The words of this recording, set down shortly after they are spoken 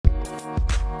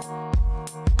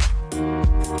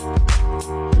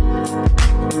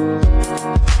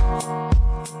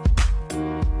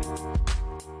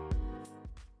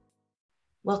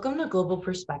Global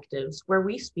Perspectives, where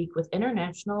we speak with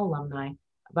international alumni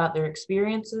about their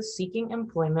experiences seeking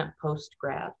employment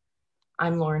post-grad.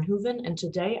 I'm Lauren Hooven, and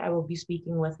today I will be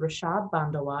speaking with Rishabh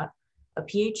Bhandawat, a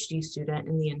PhD student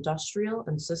in the Industrial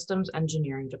and Systems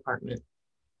Engineering Department.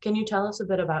 Can you tell us a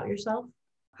bit about yourself?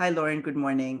 Hi, Lauren. Good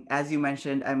morning. As you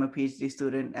mentioned, I'm a PhD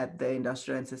student at the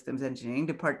Industrial and Systems Engineering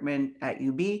Department at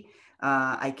UB.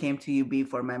 I came to UB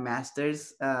for my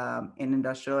master's in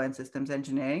Industrial and Systems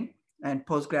Engineering. And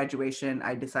post-graduation,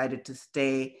 I decided to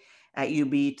stay at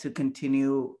UB to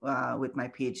continue with my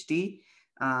PhD.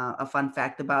 A fun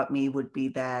fact about me would be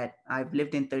that I've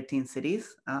lived in 13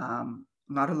 cities.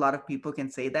 Not a lot of people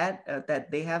can say that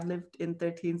they have lived in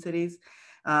 13 cities.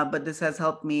 But this has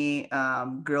helped me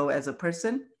grow as a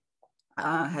person,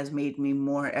 has made me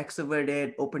more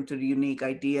extroverted, open to unique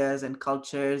ideas and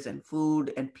cultures and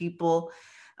food and people.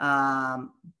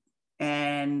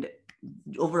 And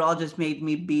overall just made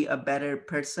me be a better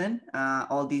person.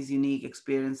 All these unique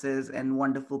experiences and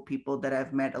wonderful people that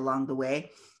I've met along the way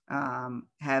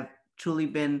have truly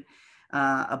been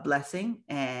a blessing.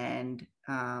 And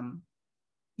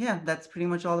yeah, that's pretty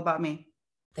much all about me.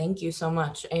 Thank you so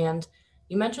much. And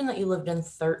you mentioned that you lived in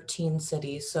 13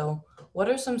 cities. So, what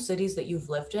are some cities that you've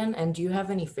lived in, and do you have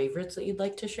any favorites that you'd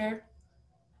like to share?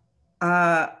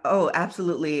 Oh,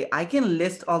 absolutely. I can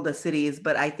list all the cities,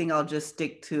 but I think I'll just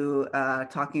stick to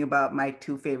talking about my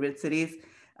two favorite cities.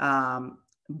 Um,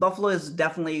 Buffalo is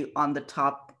definitely on the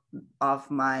top of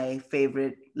my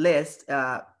favorite list.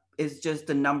 It's just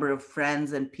the number of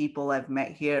friends and people I've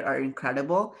met here are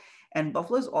incredible. And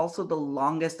Buffalo is also the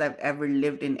longest I've ever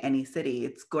lived in any city.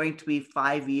 It's going to be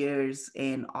 5 years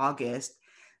in August.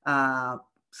 Uh,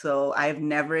 so I've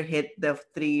never hit the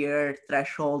 3 year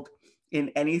threshold in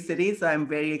any city. So I'm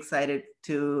very excited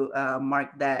to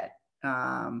mark that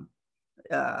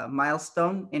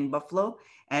milestone in Buffalo.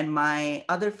 And my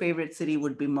other favorite city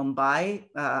would be Mumbai.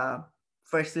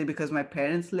 Firstly, because my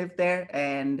parents live there,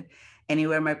 and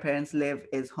anywhere my parents live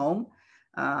is home.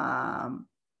 Um,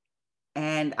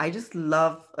 and I just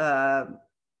love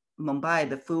Mumbai,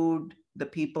 the food, the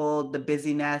people, the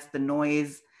busyness, the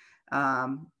noise.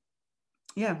 Um,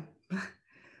 yeah.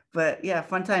 But yeah,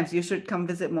 fun times. You should come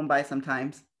visit Mumbai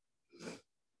sometimes.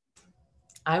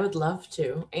 I would love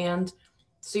to. And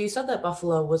so, you said that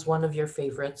Buffalo was one of your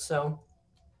favorites. So,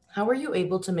 how were you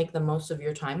able to make the most of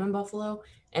your time in Buffalo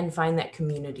and find that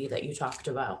community that you talked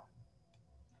about?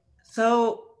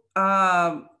 So,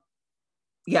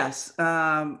 yes,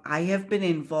 I have been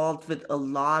involved with a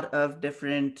lot of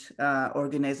different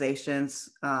organizations,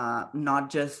 not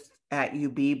just at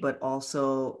UB, but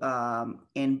also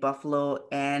in Buffalo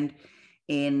and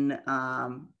in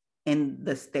um, in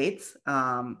the States.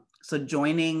 So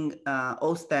joining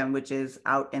OSTEM, which is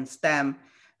Out in STEM,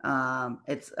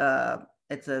 it's a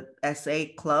SA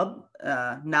club,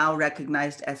 now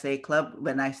recognized SA club.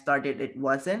 When I started, it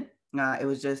wasn't. It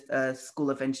was just a School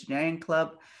of Engineering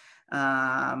club.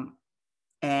 Um,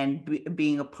 and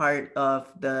being a part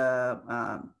of the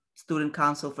Student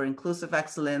Council for Inclusive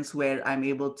Excellence, where I'm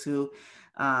able to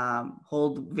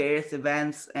hold various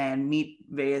events and meet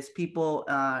various people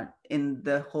in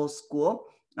the whole school,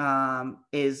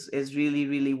 is really,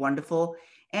 really wonderful.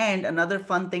 And another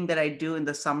fun thing that I do in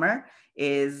the summer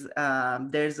is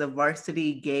there's a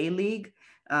varsity gay league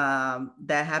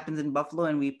that happens in Buffalo,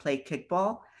 and we play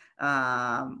kickball,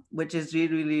 which is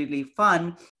really, really, really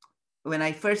fun. When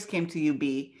I first came to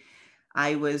UB,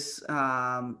 I was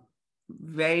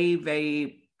very,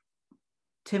 very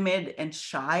timid and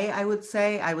shy, I would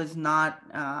say. I was not,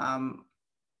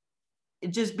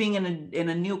 just being in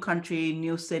a new country,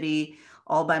 new city,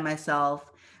 all by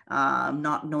myself,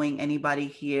 not knowing anybody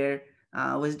here.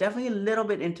 Was definitely a little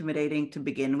bit intimidating to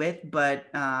begin with, but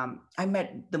I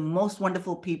met the most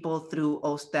wonderful people through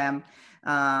OSTEM,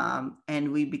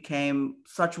 and we became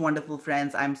such wonderful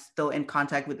friends. I'm still in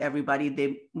contact with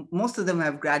everybody. Most of them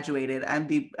have graduated.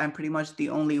 I'm pretty much the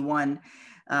only one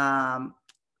um,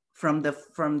 from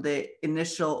the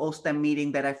initial OSTEM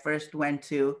meeting that I first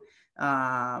went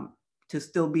um, to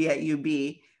still be at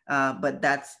UB. But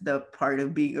that's the part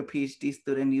of being a PhD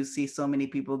student. You see so many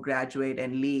people graduate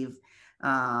and leave.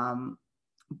 Um,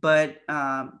 but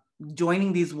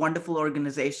joining these wonderful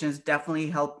organizations definitely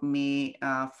helped me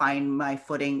find my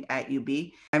footing at UB.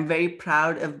 I'm very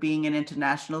proud of being an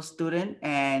international student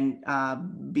and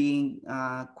being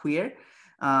queer.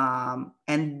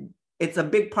 And it's a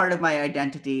big part of my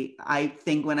identity. I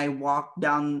think when I walk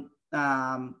down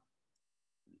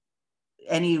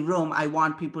any room, I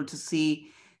want people to see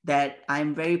that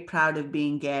I'm very proud of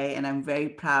being gay, and I'm very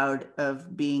proud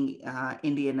of being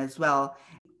Indian as well.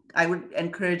 I would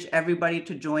encourage everybody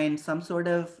to join some sort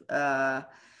of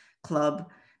club,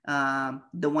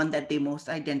 the one that they most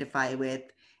identify with,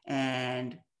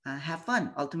 and have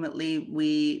fun. Ultimately,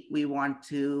 we want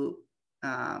to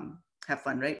have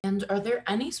fun, right? And are there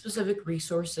any specific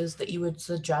resources that you would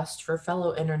suggest for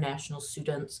fellow international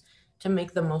students to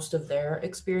make the most of their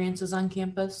experiences on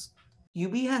campus?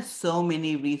 UB has so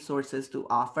many resources to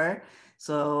offer.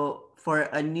 So for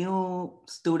a new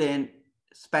student,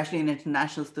 especially an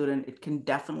international student, it can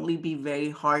definitely be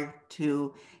very hard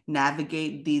to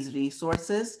navigate these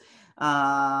resources.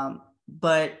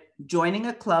 But joining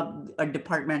a club, a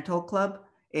departmental club,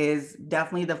 is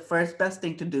definitely the first best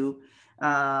thing to do.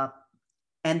 Uh,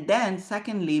 and then,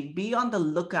 secondly, be on the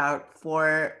lookout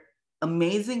for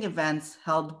amazing events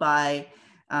held by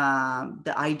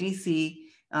the IDC,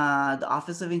 the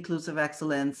Office of Inclusive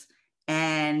Excellence,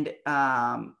 and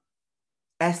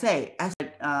SA.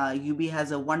 UB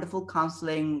has a wonderful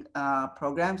counseling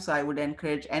program. So I would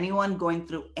encourage anyone going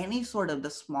through any sort of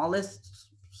the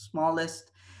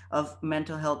smallest of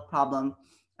mental health problem.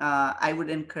 I would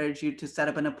encourage you to set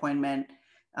up an appointment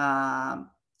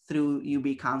through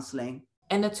UB counseling.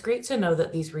 And it's great to know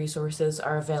that these resources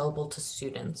are available to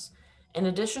students. In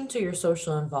addition to your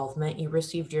social involvement, you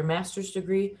received your master's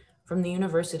degree from the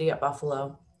University at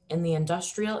Buffalo in the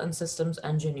Industrial and Systems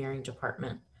Engineering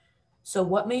Department. So,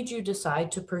 what made you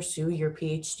decide to pursue your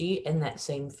PhD in that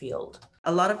same field?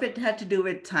 A lot of it had to do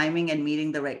with timing and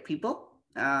meeting the right people.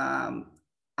 I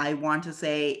want to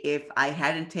say if I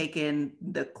hadn't taken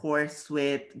the course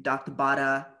with Dr.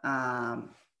 Bada,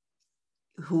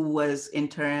 who was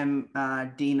interim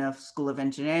dean of School of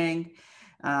Engineering,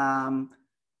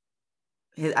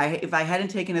 if I hadn't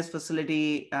taken his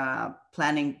facility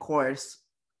planning course,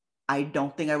 I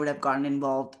don't think I would have gotten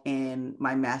involved in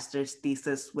my master's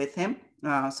thesis with him.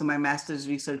 So my master's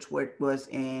research work was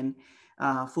in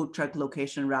food truck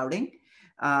location routing.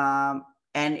 And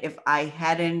if I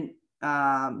hadn't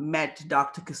met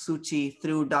Dr. Kasuchi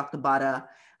through Dr. Bada,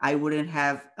 I wouldn't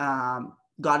have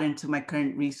got into my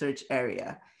current research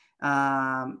area.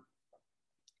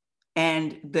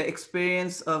 And the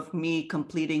experience of me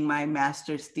completing my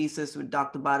master's thesis with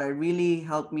Dr. Bada really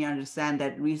helped me understand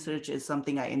that research is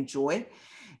something I enjoy,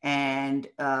 and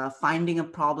finding a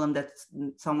problem that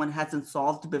someone hasn't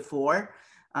solved before,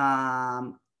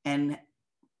 and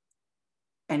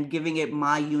giving it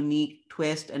my unique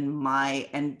twist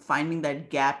and finding that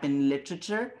gap in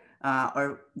literature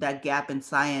or that gap in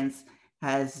science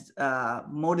has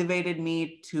motivated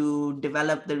me to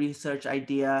develop the research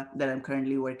idea that I'm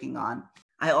currently working on.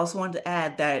 I also want to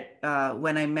add that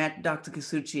when I met Dr.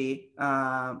 Kasuchi,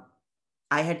 I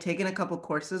had taken a couple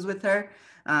courses with her,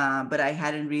 but I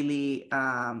hadn't really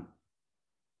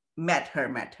met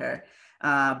her.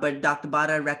 But Dr.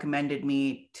 Bada recommended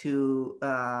me to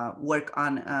work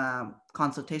on a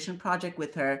consultation project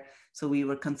with her. So we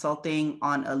were consulting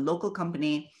on a local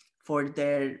company for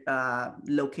their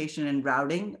location and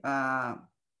routing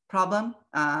problem.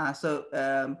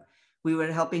 So we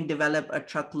were helping develop a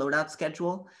truck loadout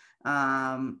schedule.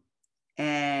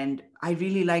 And I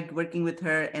really liked working with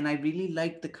her, and I really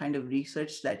liked the kind of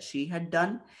research that she had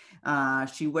done.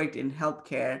 She worked in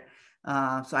healthcare.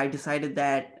 So I decided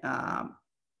that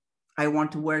I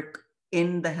want to work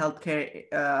in the healthcare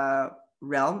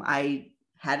realm. I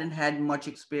hadn't had much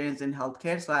experience in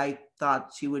healthcare, so I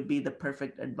thought she would be the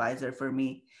perfect advisor for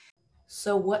me.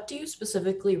 So, what do you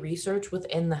specifically research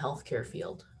within the healthcare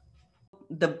field?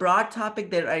 The broad topic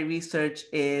that I research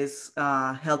is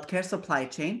healthcare supply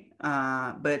chain,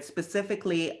 but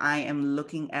specifically, I am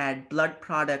looking at blood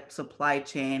product supply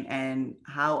chain and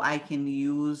how I can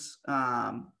use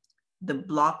the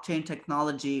blockchain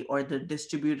technology or the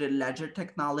distributed ledger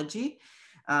technology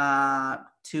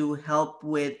to help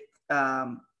with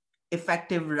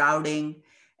effective routing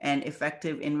and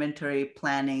effective inventory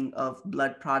planning of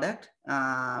blood product,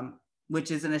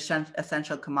 which is an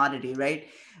essential commodity, right?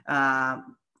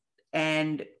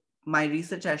 And my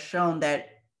research has shown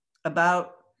that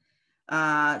about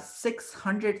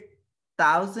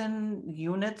 600,000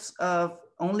 units of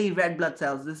only red blood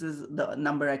cells. This is the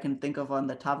number I can think of on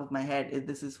the top of my head.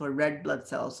 This is for red blood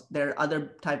cells. There are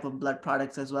other type of blood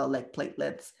products as well, like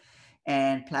platelets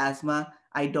and plasma.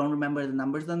 I don't remember the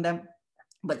numbers on them,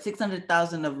 but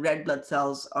 600,000 of red blood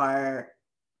cells are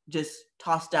just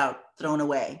tossed out, thrown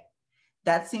away.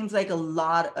 That seems like a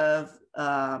lot of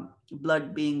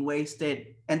blood being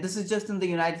wasted. And this is just in the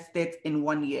United States in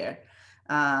 1 year.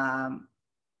 So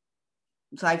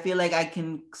I feel like I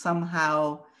can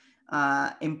somehow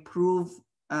improve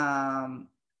the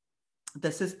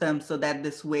system so that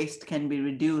this waste can be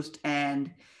reduced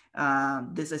and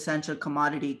this essential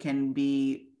commodity can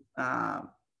be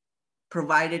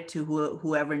provide it to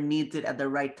whoever needs it at the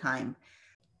right time.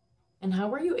 And how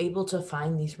were you able to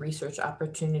find these research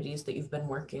opportunities that you've been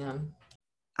working on?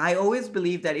 I always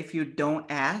believe that if you don't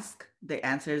ask, the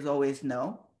answer is always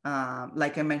no.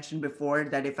 Like I mentioned before,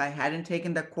 that if I hadn't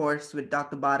taken the course with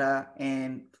Dr. Bada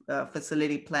in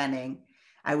facility planning,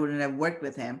 I wouldn't have worked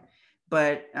with him.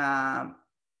 But I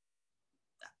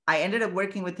ended up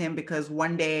working with him because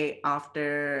one day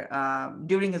after,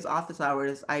 during his office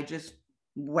hours, I just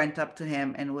went up to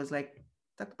him and was like,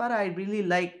 Dr. Bada, I really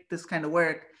like this kind of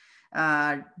work.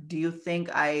 Do you think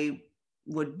I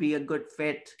would be a good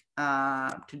fit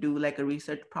to do like a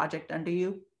research project under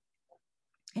you?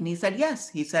 And he said, yes.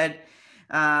 He said,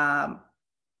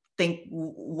 think,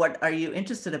 what are you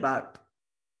interested about?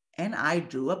 And I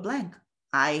drew a blank.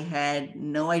 I had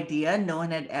no idea. No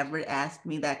one had ever asked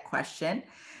me that question.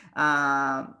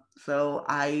 So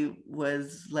I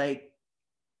was like,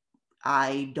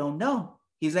 I don't know.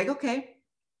 He's like, okay,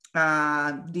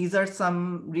 these are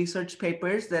some research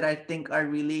papers that I think are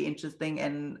really interesting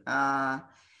and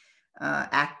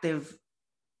active,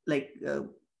 like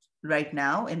right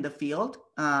now in the field.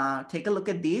 Take a look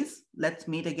at these. Let's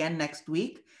meet again next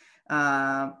week,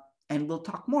 and we'll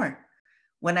talk more.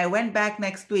 When I went back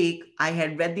next week, I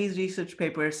had read these research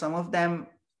papers. Some of them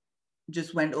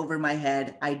just went over my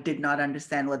head. I did not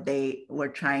understand what they were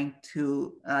trying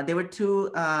to, they were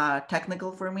too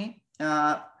technical for me.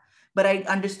 But I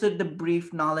understood the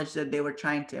brief knowledge that they were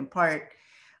trying to impart.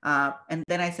 And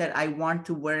then I said, I want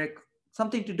to work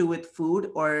something to do with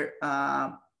food or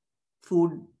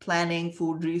food planning,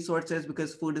 food resources,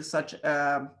 because food is such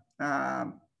a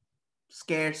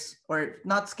scarce, or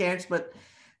not scarce, but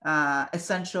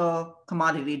essential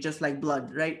commodity, just like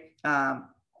blood, right?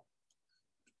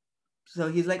 So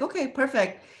he's like, okay,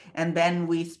 perfect. And then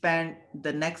we spent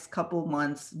the next couple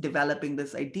months developing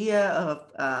this idea of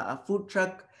a food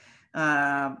truck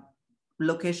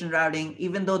location routing,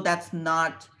 even though that's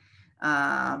not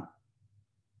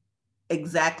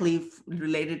exactly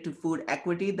related to food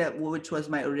equity, which was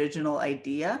my original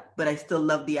idea, but I still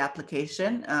love the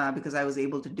application because I was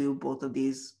able to do both of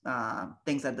these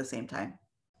things at the same time.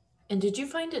 And did you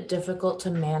find it difficult to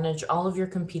manage all of your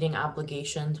competing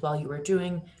obligations while you were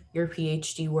doing your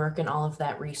PhD work and all of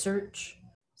that research?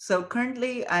 So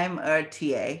currently I'm a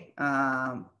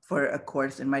TA for a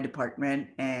course in my department,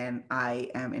 and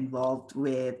I am involved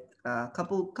with a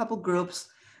couple groups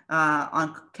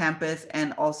on campus,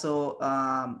 and also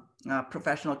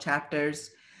professional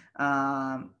chapters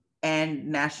and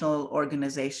national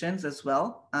organizations as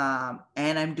well.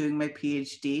 And I'm doing my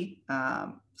PhD.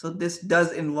 So this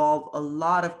does involve a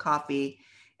lot of coffee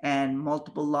and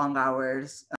multiple long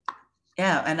hours.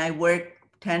 Yeah, and I work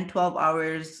 10, 12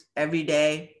 hours every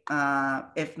day,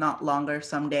 if not longer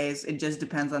some days. It just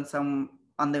depends on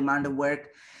the amount of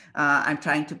work. I'm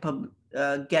trying to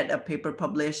get a paper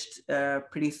published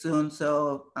pretty soon.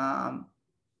 So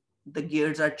the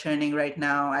gears are churning right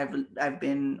now. I've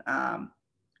been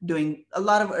doing a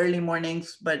lot of early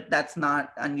mornings, but that's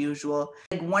not unusual.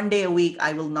 Like one day a week,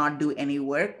 I will not do any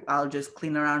work. I'll just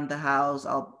clean around the house.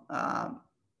 I'll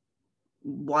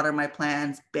water my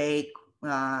plants, bake,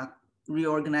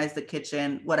 reorganize the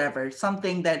kitchen, whatever,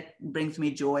 something that brings me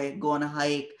joy. Go on a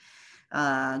hike,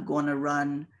 go on a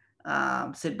run,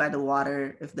 sit by the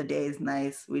water if the day is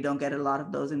nice. We don't get a lot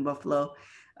of those in Buffalo.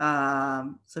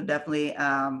 So definitely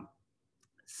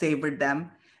savored them.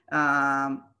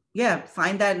 Yeah,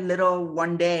 find that little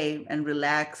one day and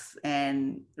relax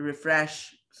and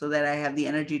refresh so that I have the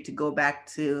energy to go back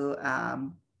to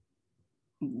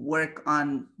work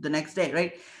on the next day,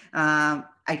 right?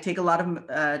 I take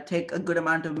a good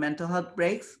amount of mental health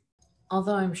breaks.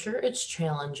 Although I'm sure it's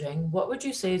challenging, what would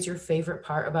you say is your favorite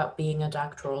part about being a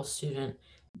doctoral student?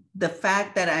 The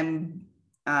fact that I'm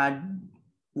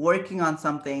working on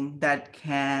something that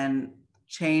can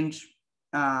change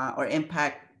or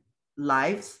impact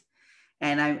lives,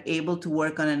 and I'm able to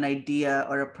work on an idea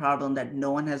or a problem that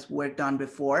no one has worked on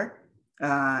before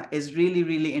is really,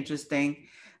 really interesting.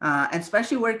 And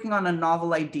especially working on a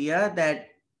novel idea that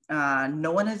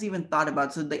no one has even thought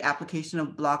about. So the application of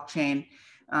blockchain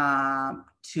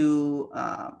to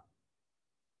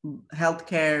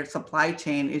healthcare supply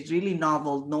chain is really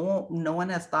novel. No one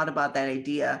has thought about that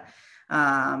idea.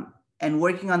 And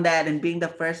working on that and being the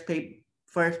first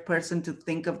person to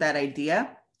think of that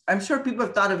idea. I'm sure people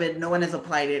have thought of it. No one has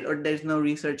applied it, or there's no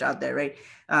research out there, right?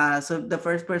 So the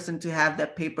first person to have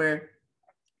that paper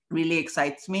really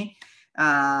excites me.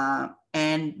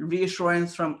 And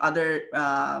reassurance from other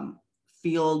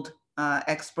field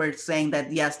experts saying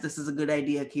that, yes, this is a good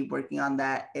idea, keep working on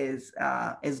that, is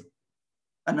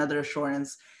another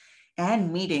assurance.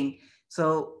 And meeting.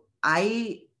 So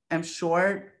I am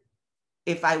sure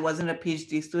if I wasn't a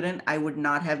PhD student, I would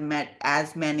not have met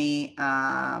as many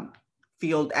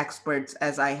field experts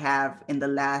as I have in the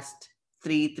last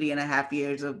 3.5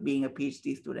 years of being a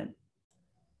PhD student.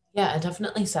 Yeah, it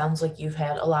definitely sounds like you've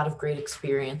had a lot of great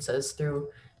experiences through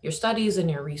your studies and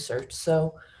your research.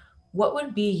 So, what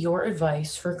would be your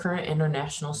advice for current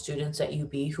international students at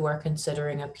UB who are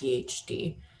considering a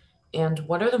PhD? And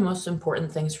what are the most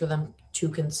important things for them to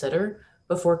consider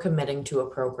before committing to a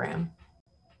program?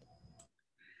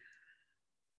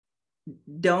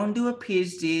 Don't do a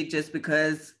PhD just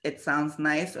because it sounds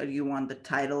nice or you want the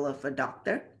title of a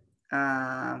doctor.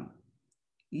 Um,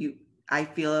 you, I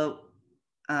feel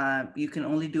you can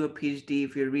only do a PhD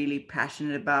if you're really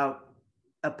passionate about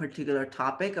a particular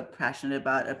topic, or passionate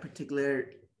about a particular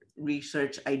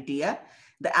research idea.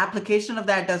 The application of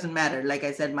that doesn't matter. Like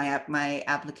I said, my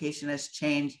application has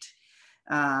changed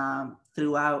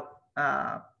throughout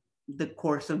the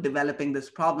course of developing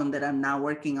this problem that I'm now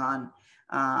working on.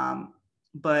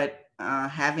 But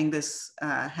having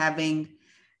something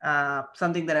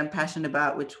that I'm passionate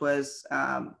about, which was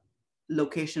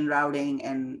location routing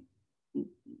and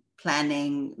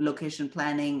location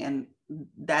planning, and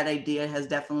that idea has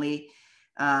definitely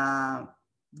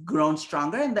grown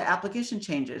stronger, and the application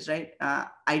changes, right?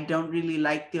 I don't really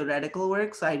like theoretical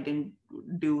work, so I didn't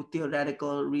do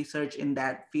theoretical research in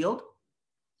that field.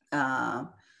 Yeah,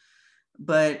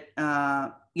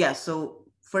 so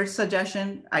first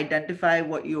suggestion, identify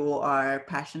what you are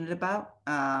passionate about.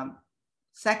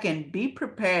 Second, be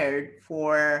prepared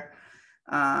for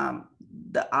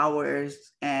the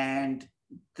hours and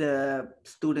the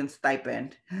student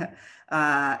stipend.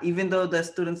 Even though the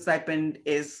student stipend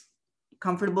is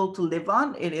comfortable to live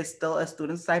on, it is still a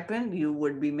student stipend. You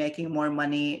would be making more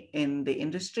money in the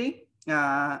industry.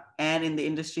 And in the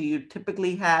industry, you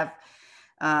typically have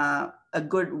a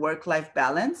good work-life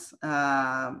balance,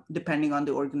 depending on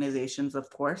the organizations, of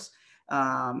course.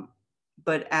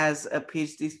 But as a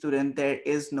PhD student, there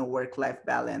is no work-life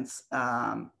balance.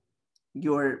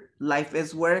 Your life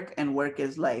is work and work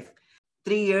is life.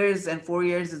 3 years and 4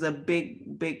 years is a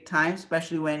big time,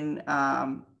 especially when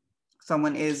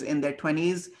someone is in their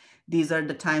 20s. These are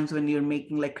the times when you're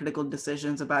making like critical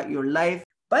decisions about your life.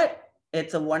 But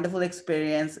it's a wonderful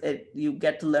experience. You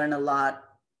get to learn a lot.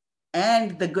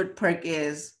 And the good perk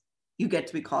is you get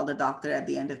to be called a doctor at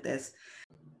the end of this.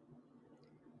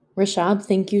 Rishabh,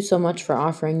 thank you so much for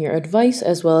offering your advice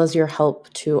as well as your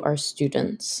help to our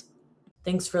students.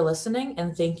 Thanks for listening,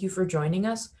 and thank you for joining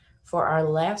us for our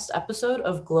last episode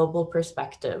of Global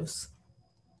Perspectives.